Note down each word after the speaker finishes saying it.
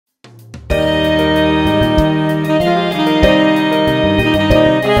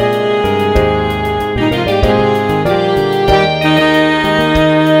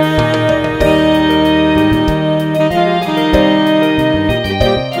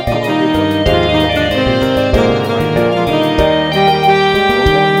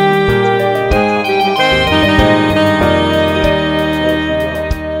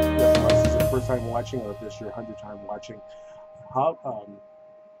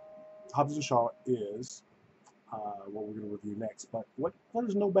Hobbs Shaw is what we're going to review next. But what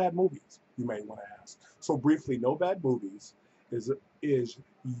is No Bad Movies? You may want to ask. So briefly, No Bad Movies is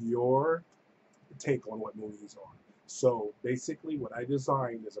your take on what movies are. So basically, what I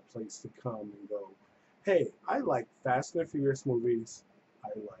designed is a place to come and go, hey, I like Fast and Furious movies. I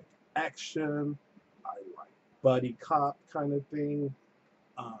like action. I like buddy cop kind of thing.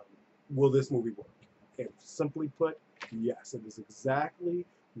 Um, will this movie work? And simply put, yes, it is exactly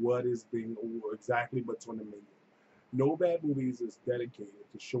what is being, or exactly what's on the menu. No Bad Movies is dedicated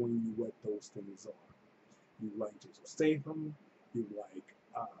to showing you what those things are. You like Jason Statham, you like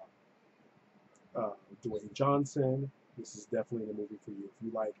Dwayne Johnson. This is definitely the movie for you. If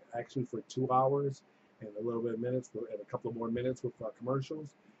you like action for 2 hours and a little bit of minutes, and a couple of more minutes with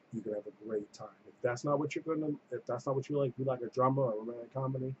commercials, you can have a great time. If that's not what you like, you like a drama or a romantic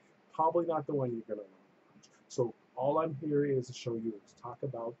comedy, probably not the one you're gonna watch. So all I'm here is to show you is talk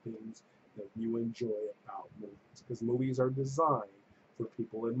about things that you enjoy about movies, because movies are designed for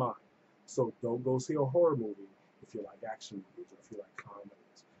people in mind. So don't go see a horror movie if you like action movies or if you like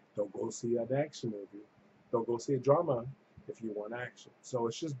comedies. Don't go see an action movie. Don't go see a drama if you want action. So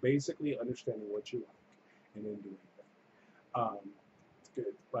it's just basically understanding what you like and then doing that. It's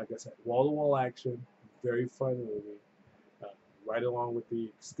good. Like I said, wall-to-wall action, very fun movie. Uh, right along with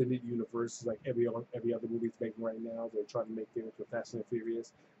the extended universe, like every other movie it's making right now. They're trying to make things with Fast and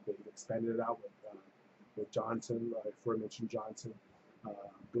Furious. They've expanded it out with Johnson, aforementioned Johnson,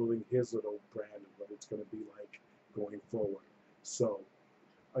 building his little brand of what it's going to be like going forward. So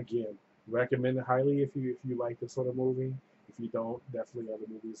again, recommend it highly if you like this sort of movie. If you don't, definitely other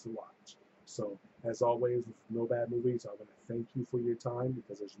movies to watch. So as always, with No Bad Movies, I want to thank you for your time,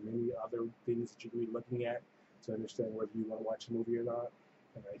 because there's many other things that you can be looking at to understand whether you want to watch a movie or not.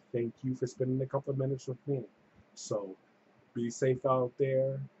 And I thank you for spending a couple of minutes with me. So be safe out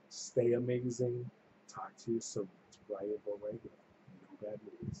there. Stay amazing. Talk to you soon. It's Brian Borrego. No Bad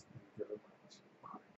Movies. Thank you very much.